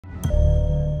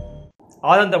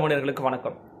ஆதன் தமிழர்களுக்கு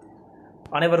வணக்கம்.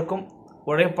 அனைவருக்கும்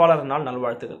உழைப்பாளர் நாள்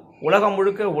நல்வாழ்த்துக்கள். உலகம்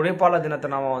முழுக்க உழைப்பாளர் தினத்தை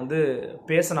நாம்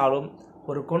பேசினாலும்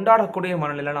ஒரு கொண்டாடக்கூடிய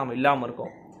மனநிலையில் நாம் இல்லாமல்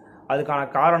இருக்கோம். அதுக்கான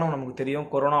காரணம் நமக்கு தெரியும்.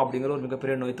 கொரோனா அப்படிங்கிற ஒரு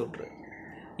மிகப்பெரிய நோய் தொற்று.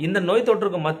 இந்த நோய்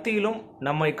தொற்றுக்கு மத்தியிலும்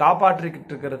நம்மை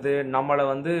காப்பாற்றிக்கிட்டு இருக்கிறது, நம்மளை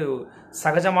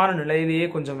சகஜமான நிலையிலேயே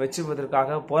கொஞ்சம்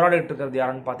வச்சுப்பதற்காக போராடிட்டு இருக்கிறது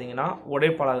யாருன்னு பார்த்தீங்கன்னா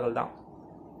உழைப்பாளர்கள் தான்.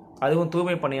 அதுவும்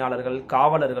தூய்மை பணியாளர்கள்,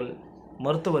 காவலர்கள்,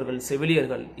 மருத்துவர்கள்,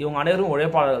 செவிலியர்கள், இவங்க அனைவரும்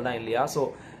உழைப்பாளர்கள் தான் இல்லையா? ஸோ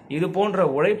இது போன்ற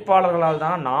உழைப்பாளர்களால்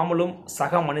தான் நாமளும்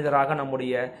சக மனிதராக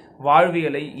நம்முடைய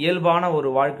வாழ்வியலை இயல்பான ஒரு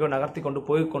வாழ்க்கையை நகர்த்தி கொண்டு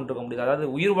போய் கொண்டிருக்க முடியுது. அதாவது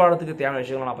உயிர் வாழறதுக்கு தேவையான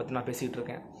விஷயங்களை நான் பேசிகிட்டு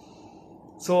இருக்கேன்.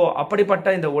 ஸோ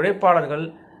அப்படிப்பட்ட இந்த உழைப்பாளர்கள்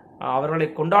அவர்களை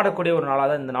கொண்டாடக்கூடிய ஒரு நாளாக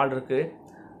தான் இந்த நாள் இருக்குது.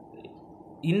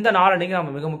 இந்த நாள் அன்றைக்கி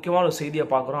நம்ம மிக முக்கியமான ஒரு செய்தியை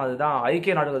பார்க்குறோம். அதுதான்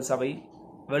ஐக்கிய நாடுகள் சபை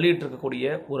வெளியிட்டிருக்கக்கூடிய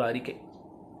ஒரு அறிக்கை.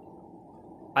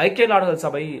 ஐக்கிய நாடுகள்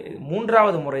சபை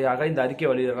 3வது முறையாக இந்த அறிக்கை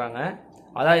வெளியிடுறாங்க.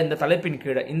 அதாவது இந்த தலைப்பின்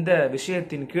கீழே, இந்த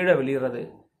விஷயத்தின் கீழே வெளியிடுறது.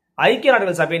 ஐக்கிய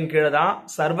நாடுகள் சபையின் கீழே தான்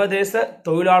சர்வதேச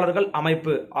தொழிலாளர்கள்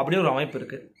அமைப்பு அப்படின்னு ஒரு அமைப்பு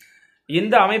இருக்கு.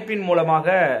 இந்த அமைப்பின்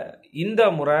மூலமாக இந்த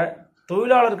முறை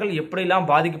தொழிலாளர்கள் எப்படிலாம்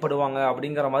பாதிக்கப்படுவாங்க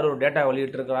அப்படிங்கிற மாதிரி ஒரு டேட்டா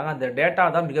வெளியிட்டு இருக்கிறாங்க. அந்த டேட்டா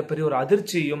தான் மிகப்பெரிய ஒரு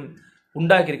அதிர்ச்சியும்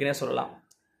உண்டாக்கியிருக்குன்னே சொல்லலாம்.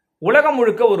 உலகம்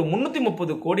முழுக்க ஒரு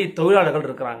 330 கோடி தொழிலாளர்கள்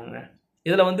இருக்கிறாங்க.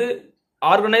 இதில்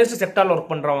ஆர்கனைஸ்டு செக்டாரில்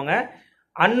ஒர்க் பண்ணுறவங்க,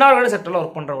 அன்ஆர்கனைஸ்டு செக்டரில்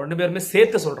ஒர்க் பண்ணுறவங்க 2 பேருமே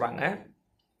சேர்த்து சொல்கிறாங்க.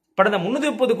 கடந்த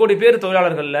 330 கோடி பேர்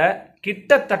தொழிலாளர்களில்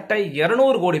கிட்டத்தட்ட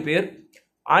 200 கோடி பேர்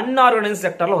அன்ஆர்கனைஸ்டு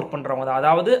செக்டரில் ஒர்க் பண்ணுறவங்க தான்.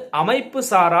 அதாவது அமைப்பு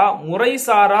சாரா, முறை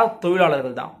சாரா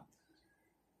தொழிலாளர்கள் தான்.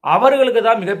 அவர்களுக்கு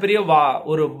தான் மிகப்பெரிய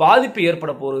ஒரு பாதிப்பு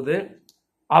ஏற்பட போகுது.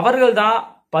 அவர்கள் தான்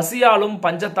பசியாலும்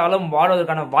பஞ்சத்தாலும்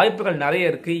வாழ்வதற்கான வாய்ப்புகள்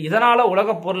நிறைய இருக்கு. இதனால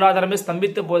உலக பொருளாதாரமே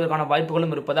ஸ்தம்பித்து போவதற்கான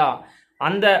வாய்ப்புகளும் இருப்பதா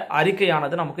அந்த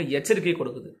அறிக்கையானது நமக்கு எச்சரிக்கை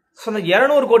கொடுக்குது. ஸோ அந்த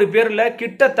 200 கோடி பேர்ல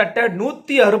கிட்டத்தட்ட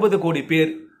 160 கோடி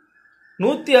பேர்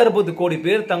 160 கோடி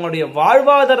பேர் தங்களுடைய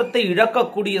வாழ்வாதாரத்தை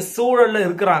இழக்கக்கூடிய சூழல்ல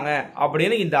இருக்கிறாங்க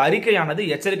அப்படின்னு இந்த அறிக்கையானது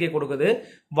எச்சரிக்கை கொடுக்குது.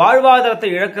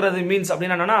 வாழ்வாதாரத்தை இழக்கிறது மீன்ஸ்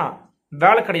அப்படின்னா என்னன்னா,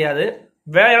 வேலை கிடையாது,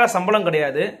 வேலையால சம்பளம்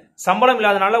கிடையாது, சம்பளம்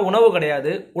இல்லாதனால உணவு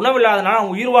கிடையாது, உணவு இல்லாதனால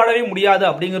அவங்க உயிர் வாழவே முடியாது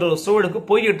அப்படிங்கிற ஒரு சூழலுக்கு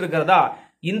போய்கிட்டு இருக்கிறதா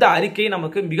இந்த அறிக்கை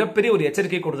நமக்கு மிகப்பெரிய ஒரு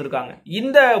எச்சரிக்கை கொடுத்திருக்காங்க.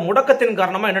 இந்த முடக்கத்தின்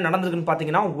காரணமா என்ன நடந்திருக்குன்னு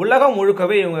பாத்தீங்கன்னா, உலகம்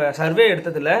முழுக்கவே இவங்க சர்வே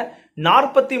எடுத்ததுல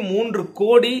 43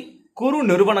 கோடி குறு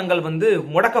நிறுவனங்கள்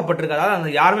முடக்கப்பட்டிருக்கு. அதாவது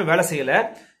அந்த யாருமே வேலை செய்யல.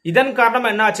 இதன்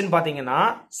காரணமா என்ன ஆச்சுன்னு பாத்தீங்கன்னா,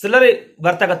 சில்லறை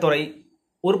வர்த்தகத்துறை,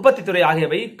 உற்பத்தி துறை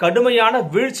ஆகியவை கடுமையான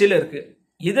வீழ்ச்சியில இருக்கு.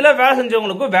 இதுல வேலை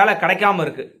செஞ்சவங்களுக்கும் வேலை கிடைக்காம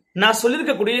இருக்கு. நான்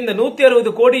சொல்லியிருக்கக்கூடிய இந்த 160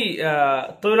 கோடி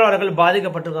தொழிலாளர்கள்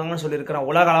பாதிக்கப்பட்டிருக்காங்கன்னு சொல்லியிருக்கிறேன்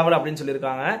உலக அளவில் அப்படின்னு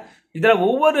சொல்லியிருக்காங்க. இதுல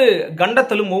ஒவ்வொரு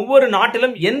கண்டத்திலும் ஒவ்வொரு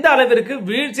நாட்டிலும் எந்த அளவிற்கு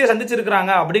வீழ்ச்சியை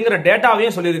சந்திச்சிருக்கிறாங்க அப்படிங்கிற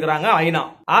டேட்டாவையும் சொல்லியிருக்கிறாங்க ஐநா.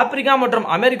 ஆப்பிரிக்கா மற்றும்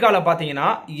அமெரிக்காவில் பாத்தீங்கன்னா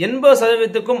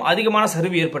 80% அதிகமான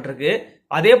சரிவு ஏற்பட்டிருக்கு.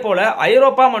 அதே போல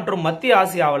ஐரோப்பா மற்றும் மத்திய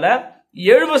ஆசியாவில்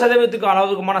 70%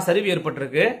 அளவுக்குமான சரிவு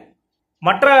ஏற்பட்டிருக்கு.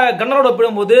 மற்ற கண்டங்களோடு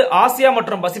ஒப்பிடும்போது ஆசியா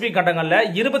மற்றும் பசிபிக் கண்டங்கள்ல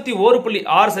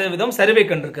 21.6% சரிவை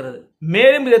கண்டிருக்கிறது.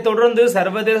 மேலும் இதை தொடர்ந்து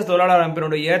சர்வதேச தொழிலாளர்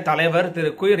அமைப்பினுடைய தலைவர்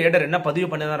திரு குயர் ஏடர் என்ன பதிவு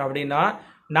பண்ணினார் அப்படின்னா,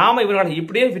 நாம இவர்களை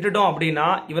இப்படியே விட்டுட்டோம் அப்படின்னா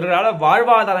இவர்களால்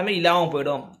வாழ்வாதாரமே இல்லாம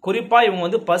போயிடும். குறிப்பா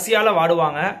இவங்க பசியால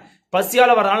வாடுவாங்க.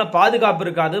 பசியால வரதுனால பாதுகாப்பு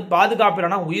இருக்காது, பாதுகாப்பு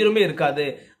இல்லைனா உயிருமே இருக்காது.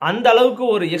 அந்த அளவுக்கு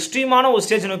ஒரு எக்ஸ்ட்ரீமான ஒரு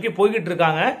ஸ்டேஜ் நோக்கி போய்கிட்டு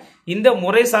இருக்காங்க இந்த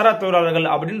முறைசாரா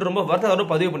தொழிலாளர்கள் அப்படின்னு ரொம்ப வருத்தத்தோட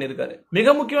பதிவு பண்ணியிருக்காரு.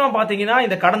 மிக முக்கியமா பாத்தீங்கன்னா,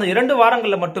 இந்த கடந்த 2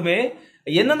 வாரங்கள்ல மட்டுமே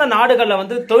எந்தெந்த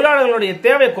நாடுகள்ல தொழிலாளர்களுடைய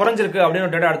தேவை குறைஞ்சிருக்கு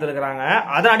அப்படின்னு டேட்டா எடுத்திருக்கிறாங்க.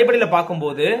 அதன் அடிப்படையில்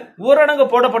பார்க்கும்போது ஊரடங்கு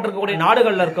போடப்பட்டிருக்கக்கூடிய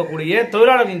நாடுகள்ல இருக்கக்கூடிய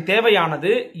தொழிலாளர்களின்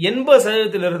தேவையானது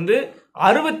 80%-லிருந்து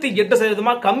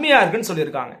 68% கம்மியா இருக்குன்னு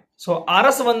சொல்லியிருக்காங்க. சோ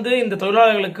அரசு இந்த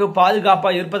தொழிலாளர்களுக்கு பாதுகாப்பா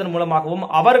இருப்பதன் மூலமாகவும்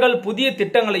அவர்கள் புதிய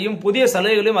திட்டங்களையும் புதிய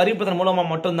சலுகைகளையும் அறிவிப்பதன் மூலமா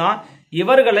மட்டும்தான்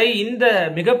இவர்களை இந்த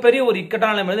மிகப்பெரிய ஒரு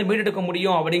இக்கட்டான நிலையிலிருந்து மீட்டெடுக்க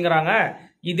முடியும் அப்படிங்கிறாங்க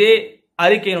இதே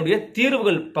அறிக்கையினுடைய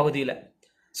தீர்வுகள் பகுதியில்.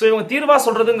 ஸோ இவங்க தீர்வா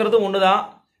சொல்றதுங்கிறது ஒண்ணுதான்.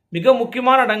 மிக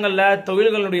முக்கியமான இடங்கள்ல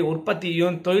தொழில்களுடைய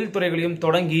உற்பத்தியையும் தொழில்துறைகளையும்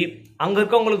தொடங்கி அங்க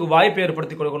இருக்கவங்களுக்கு வாய்ப்பு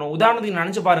ஏற்படுத்தி கொடுக்கணும். உதாரணத்துக்கு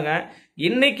நினைச்சு பாருங்க,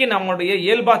 இன்னைக்கு நம்மளுடைய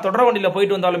இயல்பா தொடர் வண்டியில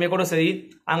போயிட்டு வந்தாலுமே கூட சரி,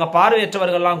 அங்க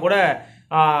பார்வையற்றவர்கள்லாம் கூட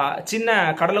சின்ன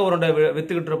கடலை உருண்டை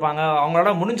வித்துக்கிட்டு இருப்பாங்க.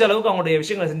 அவங்களால முடிஞ்ச அளவுக்கு அவங்களுடைய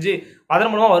விஷயங்களை செஞ்சு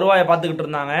அதன் மூலமா வருவாயை பார்த்துக்கிட்டு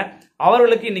இருந்தாங்க.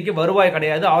 அவர்களுக்கு இன்னைக்கு வருவாய்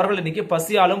கிடையாது. அவர்கள் இன்னைக்கு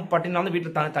பசியாலும் பட்டினாலும்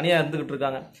வீட்டில் தனியா இருந்துகிட்டு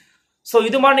இருக்காங்க. ஸோ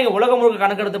இது மாதிரி நீங்கள் உலகம் முழுக்க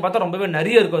கணக்கெடுத்து பார்த்தா ரொம்பவே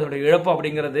நிறைய இருக்கும் அதோடைய இழப்பு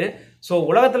அப்படிங்கிறது. ஸோ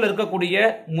உலகத்தில் இருக்கக்கூடிய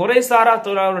முறைசாரா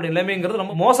தொழிலாளர்களுடைய நிலைமைங்கிறது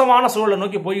ரொம்ப மோசமான சூழலை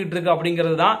நோக்கி போய்கிட்டு இருக்கு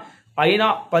அப்படிங்கிறது தான் ஐநா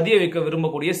பதிய வைக்க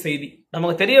விரும்பக்கூடிய செய்தி.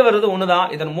 நமக்கு தெரிய வருது ஒண்ணுதான்,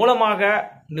 இதன் மூலமாக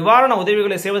நிவாரண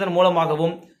உதவிகளை செய்வதன்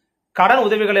மூலமாகவும் கடன்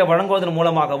உதவிகளை வழங்குவதன்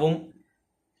மூலமாகவும்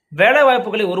வேலை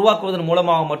வாய்ப்புகளை உருவாக்குவதன்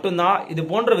மூலமாக மட்டும்தான் இது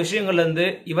போன்ற விஷயங்கள்ல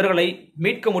இருந்து இவர்களை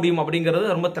மீட்க முடியும் அப்படிங்கிறது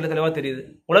ரொம்ப தெளிவா தெரியுது.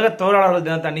 உலக தொழிலாளர்கள்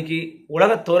தினத்தை அன்னைக்கு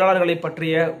உலக தொழிலாளர்களை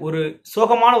பற்றிய ஒரு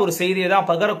சோகமான ஒரு செய்தியை தான்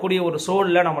பகரக்கூடிய ஒரு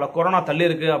சூழல்ல நம்மள கொரோனா தள்ளி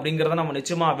இருக்கு அப்படிங்கறத நம்ம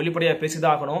நிச்சயமா வெளிப்படையா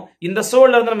பேசிதான் ஆகணும். இந்த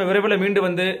சூழல்ல இருந்து நம்ம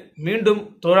விரைவில்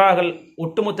மீண்டும் தொழிலாளர்கள்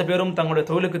ஒட்டுமொத்த பேரும் தங்களுடைய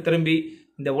தொழிலுக்கு திரும்பி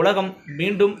இந்த உலகம்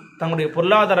மீண்டும் தங்களுடைய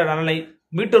பொருளாதார நலனை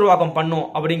மீட்டுருவாக்கம் பண்ணும்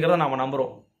அப்படிங்கறத நாம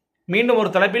நம்புறோம். மீண்டும் ஒரு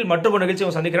தலைப்பில் மற்றொரு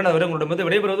நிகழ்ச்சியை சந்திக்கிறேன். அதுவரை உங்களிடமிருந்து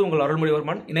விடைபெறுவது உங்கள்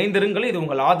அருள்மொழிவர்மன். இணைந்திருங்கள். இது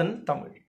உங்கள் ஆதன் தமிழ்.